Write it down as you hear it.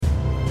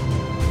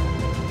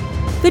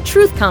The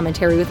Truth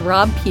Commentary with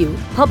Rob Pugh,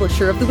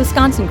 publisher of the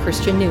Wisconsin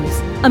Christian News,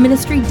 a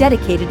ministry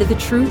dedicated to the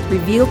truth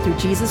revealed through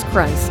Jesus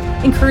Christ,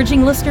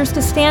 encouraging listeners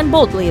to stand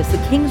boldly as the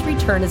King's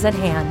return is at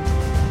hand.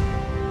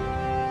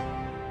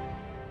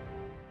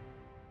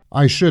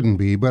 I shouldn't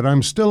be, but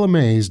I'm still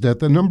amazed at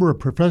the number of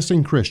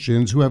professing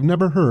Christians who have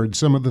never heard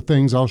some of the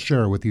things I'll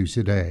share with you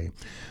today.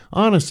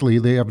 Honestly,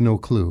 they have no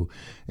clue.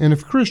 And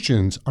if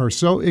Christians are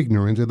so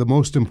ignorant of the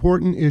most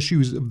important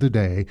issues of the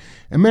day,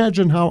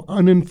 imagine how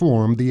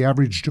uninformed the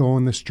average Joe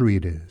on the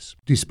street is.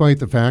 Despite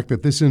the fact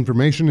that this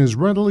information is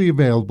readily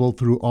available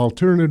through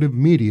alternative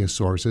media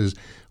sources,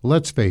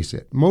 let's face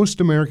it,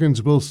 most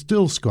Americans will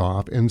still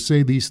scoff and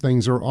say these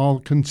things are all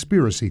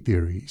conspiracy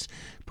theories,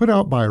 put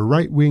out by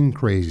right-wing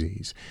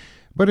crazies.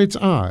 But it's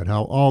odd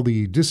how all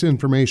the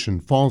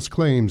disinformation, false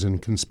claims, and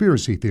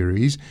conspiracy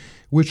theories,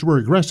 which were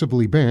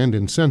aggressively banned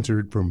and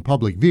censored from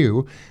public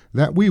view,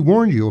 that we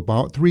warned you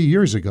about 3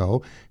 years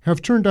ago,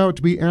 have turned out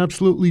to be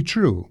absolutely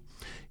true,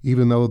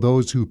 even though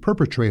those who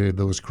perpetrated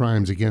those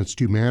crimes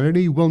against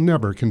humanity will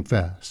never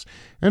confess.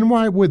 And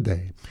why would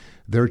they?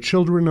 They're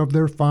children of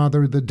their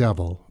father, the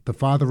devil, the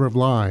father of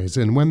lies,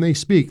 and when they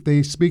speak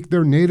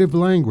their native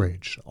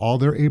language. All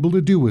they're able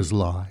to do is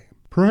lie.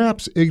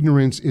 Perhaps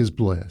ignorance is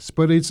bliss,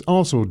 but it's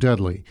also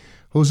deadly.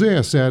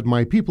 Hosea said,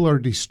 "My people are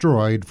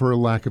destroyed for a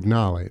lack of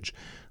knowledge."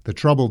 The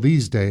trouble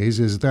these days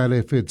is that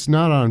if it's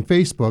not on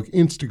Facebook,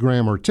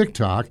 Instagram, or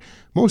TikTok,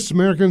 most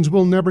Americans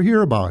will never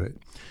hear about it.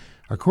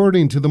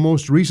 According to the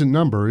most recent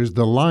numbers,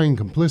 the lying,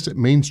 complicit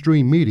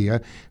mainstream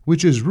media,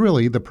 which is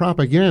really the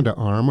propaganda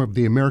arm of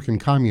the American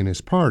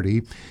Communist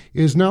Party,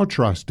 is now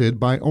trusted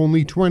by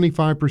only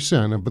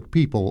 25% of the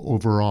people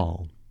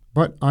overall.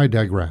 But I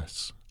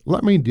digress.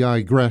 Let me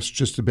digress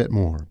just a bit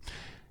more.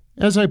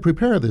 As I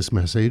prepare this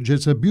message,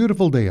 it's a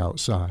beautiful day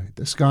outside.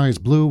 The sky is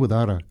blue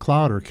without a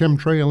cloud or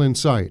chemtrail in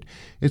sight.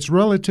 It's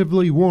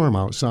relatively warm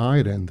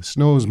outside and the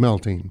snow's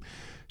melting.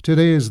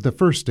 Today is the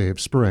first day of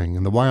spring,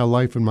 and the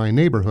wildlife in my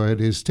neighborhood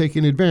is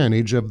taking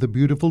advantage of the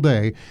beautiful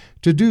day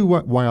to do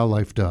what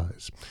wildlife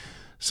does.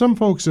 Some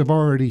folks have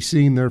already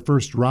seen their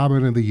first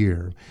robin of the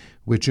year,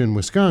 which in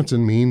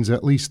Wisconsin means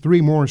at least 3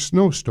 more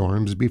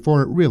snowstorms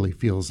before it really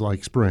feels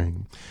like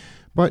spring.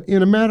 But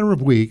in a matter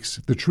of weeks,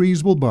 the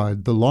trees will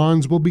bud, the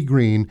lawns will be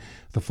green,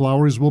 the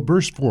flowers will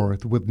burst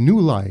forth with new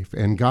life,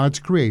 and God's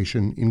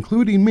creation,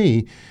 including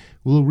me,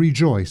 will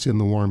rejoice in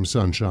the warm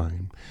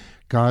sunshine.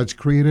 God's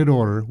created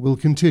order will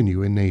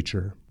continue in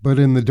nature. But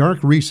in the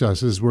dark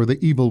recesses where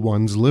the evil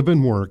ones live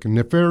and work,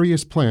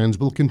 nefarious plans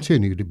will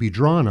continue to be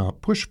drawn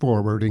up, pushed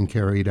forward, and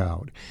carried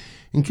out.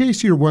 In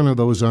case you're one of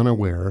those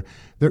unaware,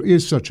 there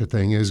is such a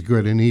thing as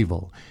good and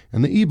evil,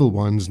 and the evil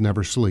ones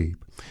never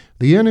sleep.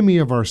 The enemy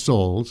of our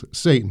souls,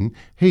 Satan,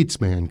 hates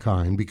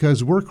mankind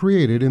because we're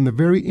created in the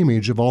very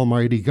image of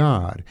Almighty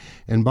God,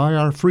 and by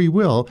our free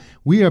will,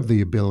 we have the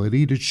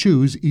ability to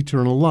choose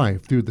eternal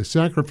life through the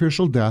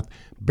sacrificial death,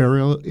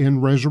 burial,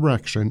 and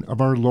resurrection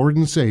of our Lord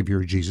and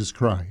Savior, Jesus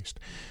Christ.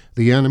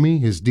 The enemy,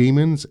 his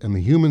demons, and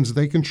the humans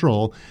they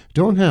control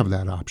don't have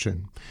that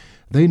option.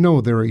 They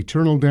know their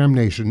eternal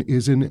damnation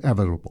is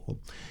inevitable,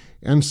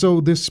 and so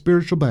this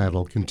spiritual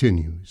battle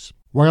continues.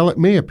 While it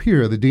may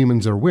appear the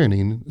demons are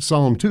winning,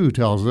 Psalm 2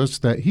 tells us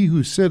that he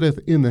who sitteth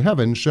in the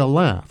heavens shall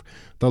laugh,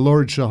 the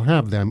Lord shall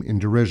have them in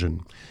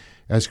derision.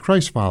 As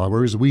Christ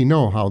followers, we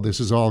know how this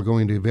is all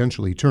going to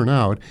eventually turn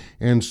out,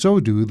 and so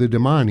do the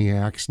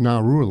demoniacs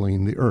now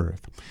ruling the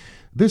earth.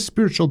 This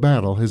spiritual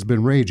battle has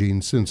been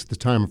raging since the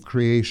time of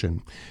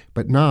creation,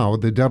 but now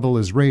the devil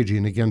is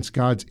raging against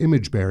God's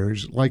image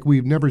bearers like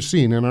we've never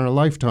seen in our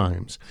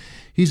lifetimes.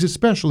 He's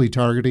especially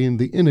targeting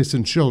the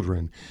innocent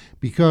children,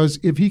 because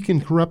if he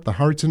can corrupt the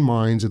hearts and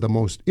minds of the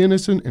most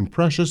innocent and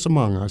precious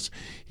among us,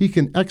 he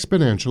can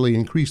exponentially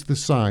increase the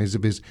size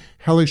of his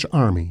hellish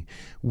army,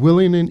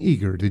 willing and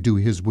eager to do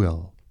his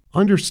will.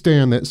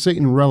 Understand that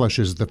Satan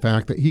relishes the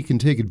fact that he can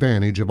take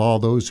advantage of all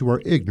those who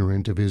are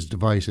ignorant of his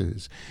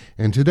devices.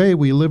 And today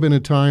we live in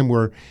a time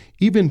where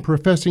even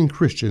professing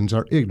Christians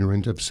are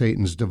ignorant of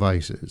Satan's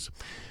devices.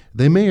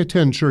 They may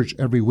attend church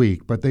every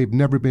week, but they've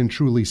never been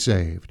truly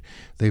saved.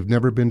 They've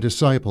never been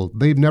discipled.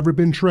 They've never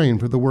been trained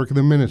for the work of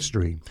the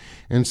ministry.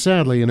 And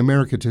sadly, in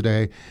America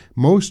today,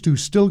 most who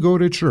still go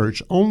to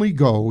church only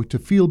go to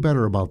feel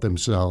better about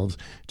themselves,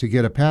 to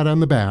get a pat on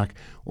the back,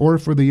 or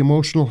for the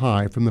emotional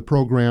high from the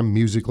program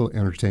musical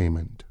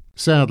entertainment.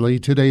 Sadly,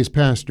 today's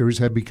pastors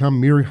have become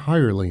mere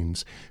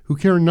hirelings who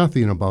care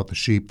nothing about the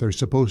sheep they're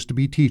supposed to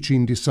be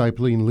teaching,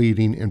 discipling,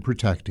 leading, and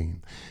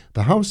protecting.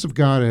 The house of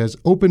God has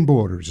open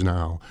borders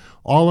now.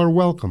 All are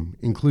welcome,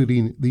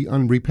 including the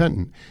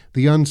unrepentant,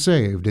 the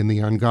unsaved, and the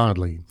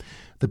ungodly.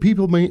 The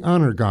people may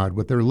honor God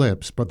with their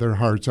lips, but their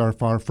hearts are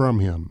far from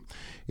Him.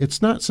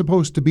 It's not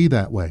supposed to be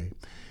that way.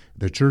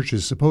 The church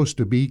is supposed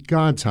to be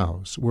God's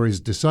house, where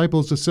His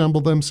disciples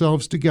assemble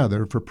themselves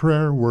together for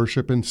prayer,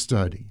 worship, and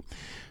study.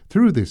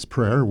 Through this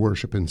prayer,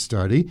 worship, and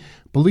study,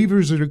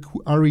 believers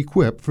are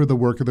equipped for the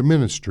work of the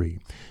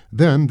ministry.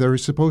 Then they're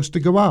supposed to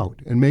go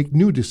out and make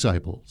new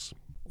disciples.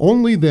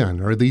 Only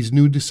then are these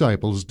new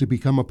disciples to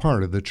become a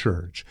part of the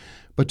church.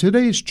 But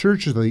today's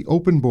Church of the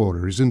Open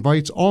Borders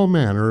invites all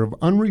manner of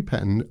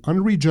unrepentant,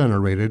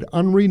 unregenerated,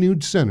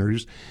 unrenewed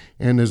sinners,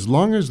 and as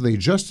long as they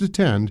just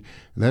attend,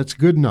 that's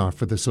good enough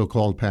for the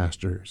so-called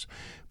pastors.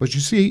 But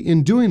you see,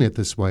 in doing it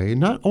this way,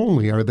 not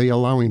only are they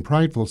allowing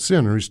prideful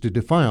sinners to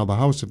defile the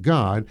house of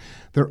God,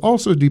 they're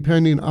also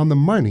depending on the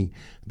money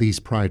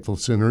these prideful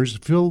sinners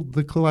fill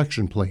the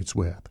collection plates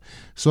with.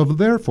 So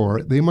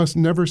therefore, they must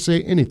never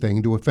say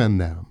anything to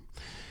offend them.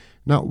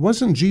 Now,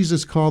 wasn't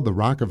Jesus called the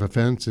rock of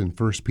offense in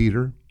 1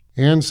 Peter?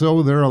 And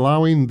so they're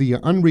allowing the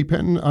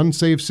unrepentant,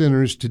 unsaved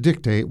sinners to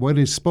dictate what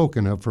is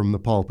spoken of from the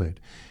pulpit.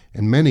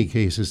 In many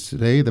cases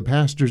today, the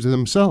pastors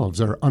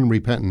themselves are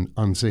unrepentant,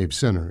 unsaved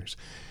sinners.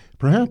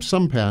 Perhaps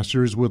some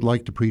pastors would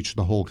like to preach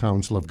the whole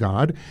counsel of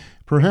God.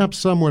 Perhaps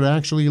some would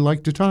actually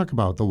like to talk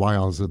about the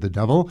wiles of the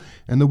devil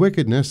and the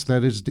wickedness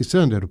that is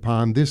descended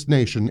upon this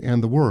nation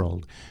and the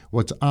world,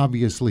 what's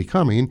obviously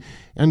coming,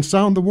 and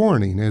sound the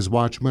warning as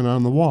watchmen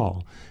on the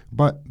wall.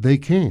 But they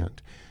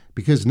can't,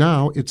 because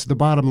now it's the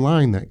bottom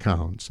line that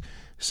counts.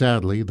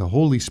 Sadly, the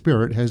Holy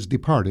Spirit has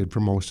departed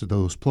from most of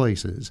those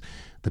places.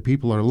 The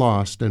people are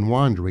lost and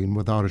wandering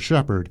without a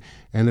shepherd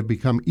and have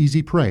become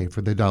easy prey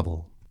for the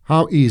devil.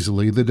 How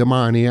easily the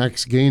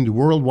demoniacs gained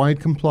worldwide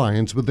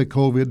compliance with the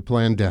COVID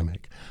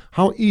pandemic.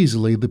 How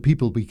easily the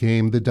people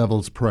became the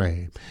devil's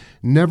prey.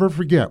 Never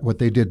forget what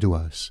they did to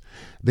us.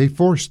 They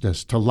forced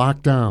us to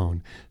lock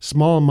down.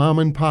 Small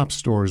mom-and-pop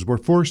stores were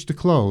forced to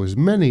close,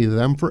 many of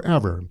them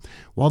forever,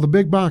 while the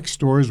big box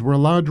stores were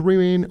allowed to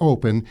remain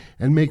open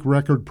and make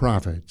record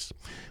profits.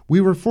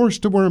 We were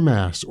forced to wear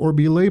masks or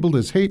be labeled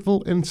as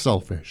hateful and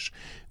selfish.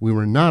 We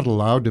were not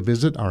allowed to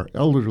visit our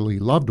elderly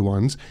loved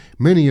ones,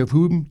 many of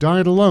whom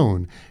died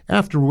alone,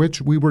 after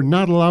which we were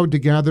not allowed to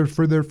gather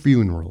for their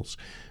funerals.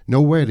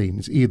 No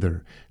weddings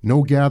either,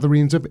 no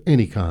gatherings of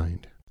any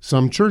kind.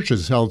 Some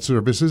churches held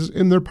services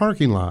in their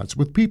parking lots,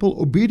 with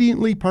people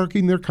obediently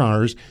parking their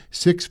cars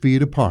 6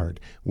 feet apart.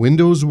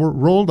 Windows were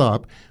rolled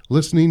up,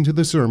 listening to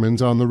the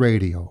sermons on the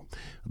radio.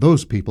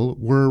 Those people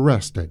were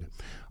arrested.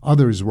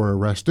 Others were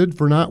arrested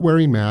for not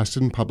wearing masks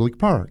in public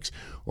parks,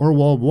 or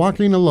while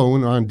walking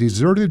alone on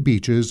deserted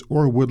beaches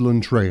or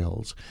woodland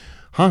trails.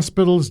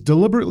 Hospitals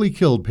deliberately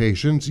killed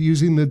patients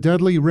using the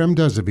deadly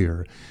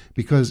remdesivir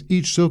because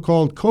each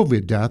so-called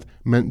COVID death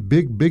meant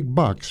big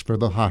bucks for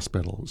the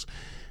hospitals.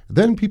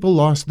 Then people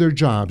lost their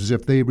jobs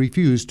if they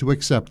refused to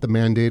accept the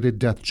mandated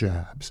death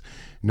jabs.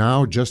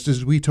 Now, just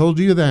as we told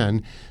you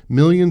then,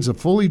 millions of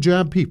fully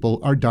jabbed people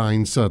are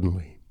dying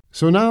suddenly.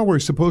 So now we're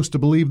supposed to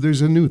believe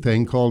there's a new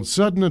thing called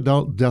sudden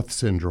adult death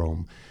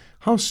syndrome.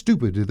 How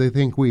stupid do they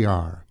think we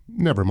are?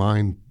 Never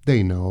mind,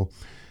 they know.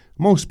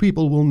 Most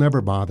people will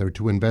never bother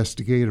to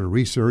investigate or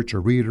research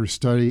or read or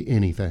study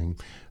anything.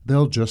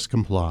 They'll just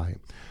comply.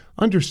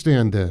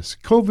 Understand this,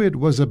 COVID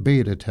was a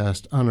beta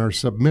test on our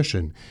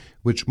submission,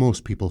 which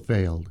most people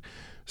failed.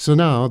 So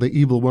now the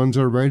evil ones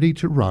are ready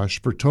to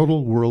rush for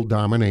total world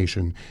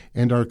domination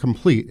and our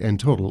complete and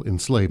total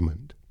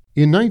enslavement.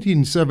 In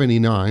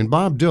 1979,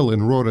 Bob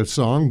Dylan wrote a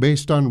song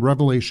based on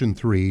Revelation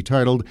 3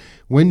 titled,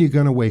 "When You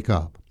Gonna Wake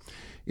Up?"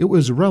 It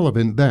was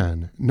relevant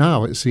then.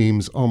 Now it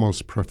seems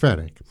almost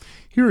prophetic.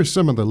 Here are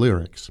some of the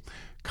lyrics.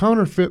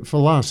 Counterfeit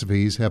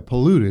philosophies have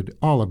polluted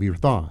all of your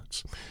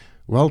thoughts.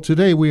 Well,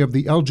 today we have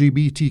the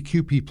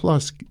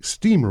LGBTQ+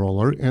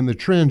 steamroller and the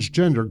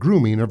transgender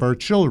grooming of our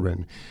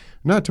children,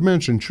 not to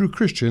mention true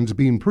Christians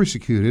being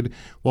persecuted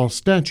while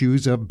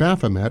statues of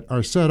Baphomet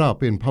are set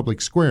up in public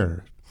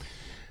squares.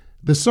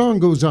 The song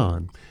goes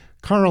on.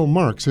 Karl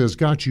Marx has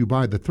got you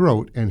by the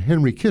throat, and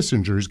Henry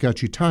Kissinger's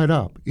got you tied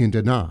up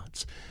into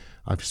knots.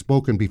 I've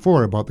spoken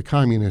before about the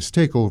communist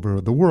takeover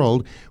of the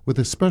world with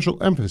a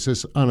special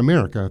emphasis on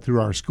America through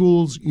our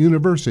schools,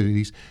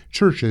 universities,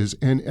 churches,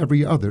 and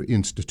every other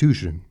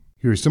institution.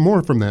 Here's some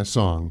more from that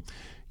song.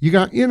 You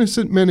got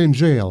innocent men in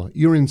jail.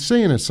 Your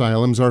insane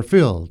asylums are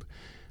filled.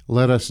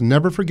 Let us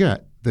never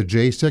forget the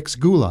J6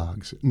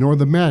 gulags, nor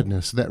the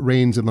madness that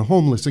reigns in the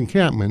homeless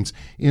encampments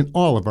in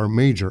all of our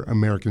major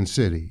American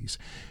cities.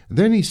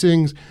 Then he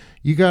sings,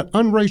 you got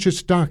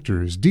unrighteous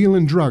doctors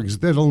dealing drugs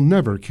that'll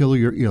never kill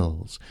your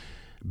ills.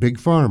 Big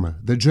Pharma,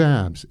 the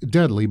jabs,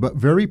 deadly but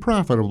very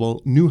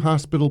profitable new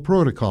hospital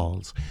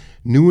protocols,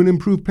 new and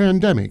improved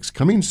pandemics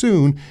coming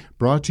soon,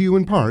 brought to you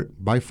in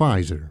part by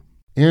Pfizer.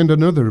 And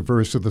another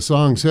verse of the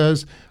song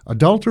says,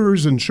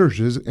 adulterers in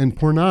churches and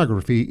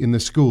pornography in the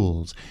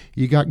schools.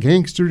 You got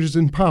gangsters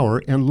in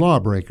power and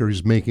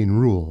lawbreakers making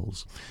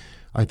rules.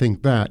 I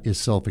think that is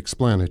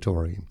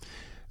self-explanatory.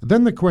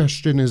 Then the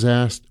question is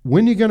asked,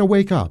 when are you going to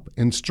wake up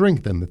and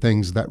strengthen the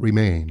things that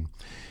remain?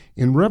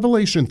 In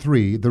Revelation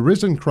 3, the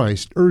risen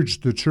Christ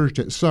urged the church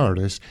at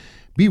Sardis,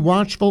 be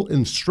watchful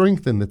and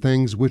strengthen the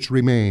things which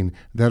remain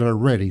that are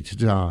ready to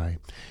die.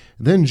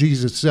 Then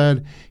Jesus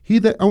said, he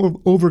that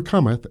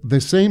overcometh, the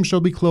same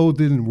shall be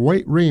clothed in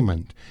white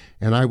raiment,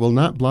 and I will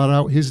not blot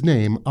out his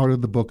name out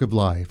of the book of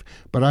life,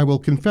 but I will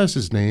confess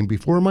his name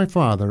before my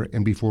Father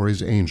and before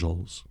his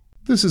angels.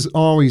 This has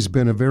always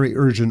been a very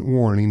urgent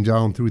warning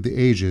down through the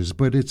ages,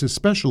 but it's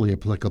especially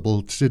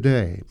applicable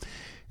today.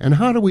 And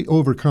how do we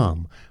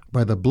overcome?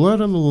 by the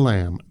blood of the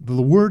Lamb,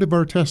 the word of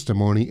our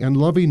testimony, and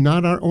loving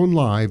not our own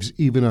lives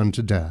even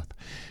unto death.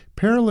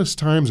 Perilous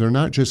times are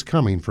not just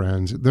coming,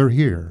 friends, they're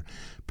here.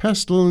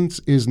 Pestilence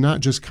is not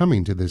just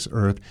coming to this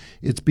earth,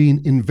 it's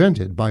being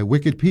invented by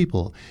wicked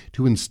people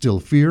to instill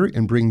fear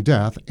and bring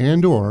death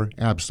and/or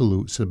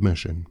absolute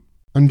submission.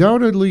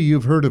 Undoubtedly,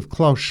 you've heard of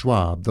Klaus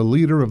Schwab, the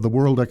leader of the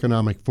World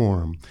Economic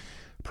Forum,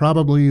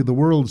 probably the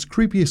world's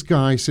creepiest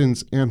guy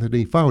since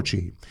Anthony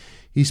Fauci.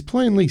 He's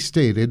plainly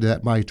stated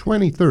that by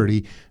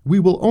 2030, we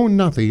will own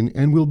nothing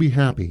and we'll be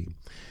happy.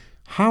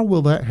 How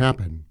will that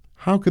happen?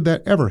 How could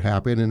that ever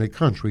happen in a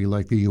country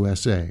like the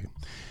USA?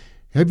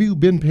 Have you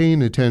been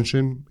paying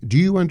attention? Do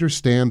you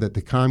understand that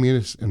the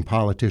communists and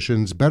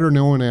politicians, better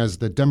known as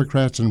the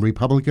Democrats and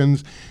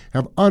Republicans,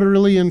 have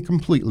utterly and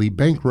completely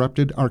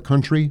bankrupted our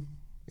country?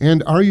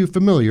 And are you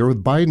familiar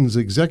with Biden's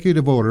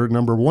executive order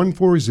number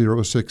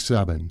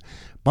 14067?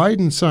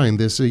 Biden signed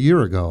this a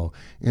year ago,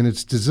 and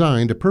it's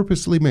designed to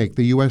purposely make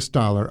the U.S.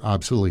 dollar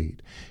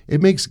obsolete.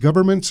 It makes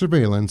government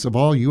surveillance of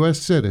all U.S.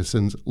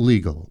 citizens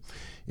legal.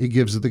 It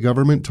gives the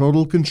government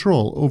total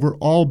control over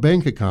all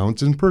bank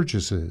accounts and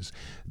purchases,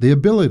 the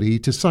ability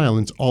to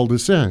silence all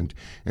dissent,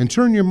 and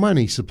turn your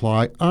money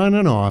supply on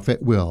and off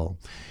at will.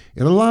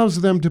 It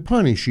allows them to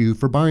punish you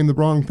for buying the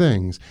wrong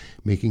things,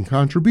 making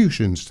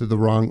contributions to the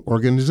wrong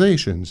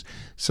organizations,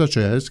 such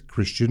as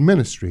Christian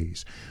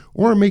ministries,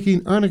 or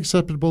making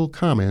unacceptable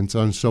comments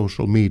on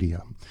social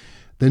media.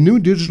 The new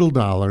digital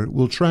dollar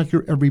will track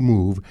your every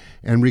move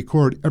and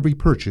record every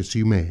purchase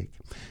you make.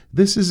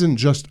 This isn't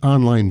just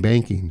online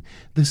banking.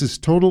 This is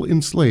total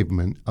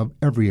enslavement of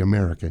every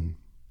American.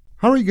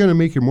 How are you going to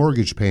make your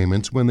mortgage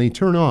payments when they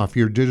turn off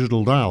your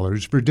digital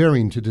dollars for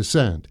daring to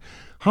dissent?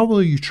 How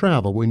will you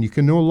travel when you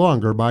can no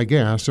longer buy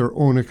gas or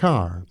own a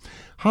car?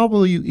 How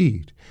will you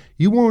eat?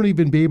 You won't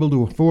even be able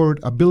to afford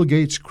a Bill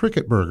Gates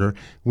cricket burger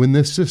when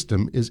this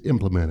system is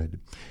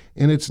implemented.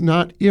 And it's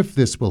not if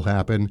this will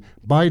happen.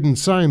 Biden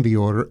signed the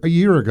order a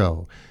year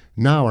ago.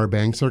 Now our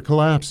banks are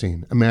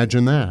collapsing.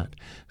 Imagine that.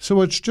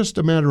 So it's just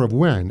a matter of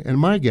when, and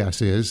my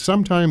guess is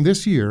sometime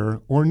this year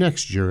or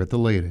next year at the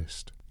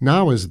latest.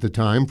 Now is the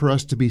time for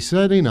us to be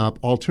setting up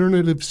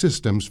alternative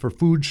systems for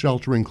food,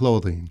 shelter, and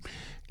clothing.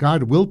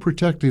 God will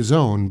protect his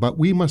own, but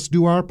we must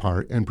do our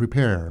part and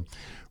prepare.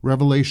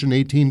 Revelation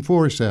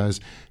 18:4 says,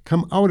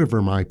 "Come out of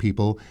her, my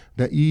people,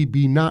 that ye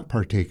be not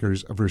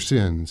partakers of her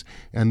sins,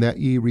 and that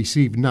ye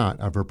receive not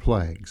of her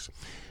plagues."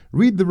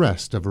 Read the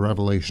rest of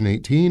Revelation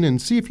 18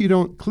 and see if you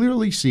don't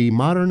clearly see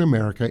modern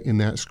America in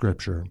that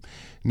scripture.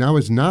 Now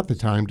is not the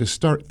time to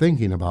start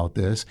thinking about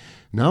this.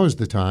 Now is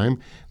the time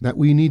that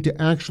we need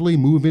to actually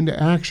move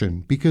into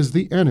action because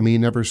the enemy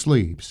never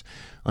sleeps.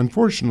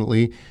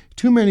 Unfortunately,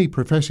 too many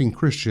professing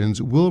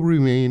Christians will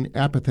remain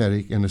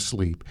apathetic and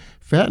asleep,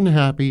 fat and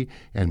happy,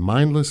 and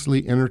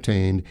mindlessly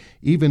entertained,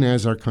 even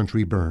as our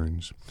country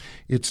burns.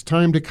 It's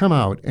time to come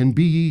out and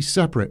be ye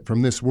separate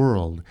from this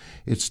world.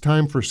 It's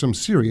time for some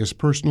serious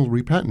personal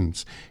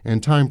repentance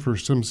and time for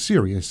some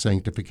serious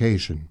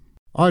sanctification.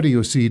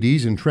 Audio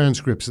CDs and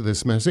transcripts of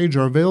this message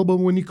are available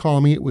when you call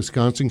me at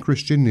Wisconsin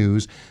Christian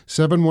News,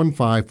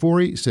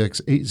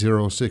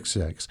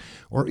 715-486-8066,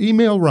 or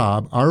email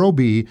Rob,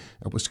 R-O-B,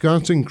 at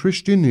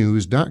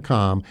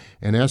wisconsinchristiannews.com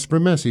and ask for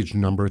message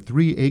number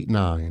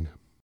 389.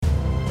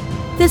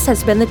 This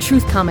has been the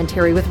Truth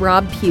Commentary with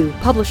Rob Pugh,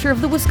 publisher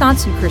of the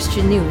Wisconsin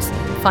Christian News.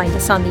 Find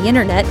us on the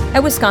internet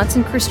at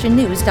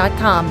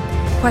wisconsinchristiannews.com.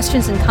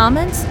 Questions and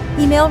comments?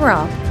 Email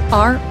Rob,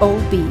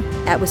 R-O-B,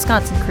 at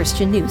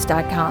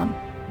wisconsinchristiannews.com.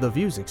 The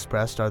views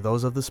expressed are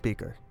those of the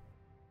speaker.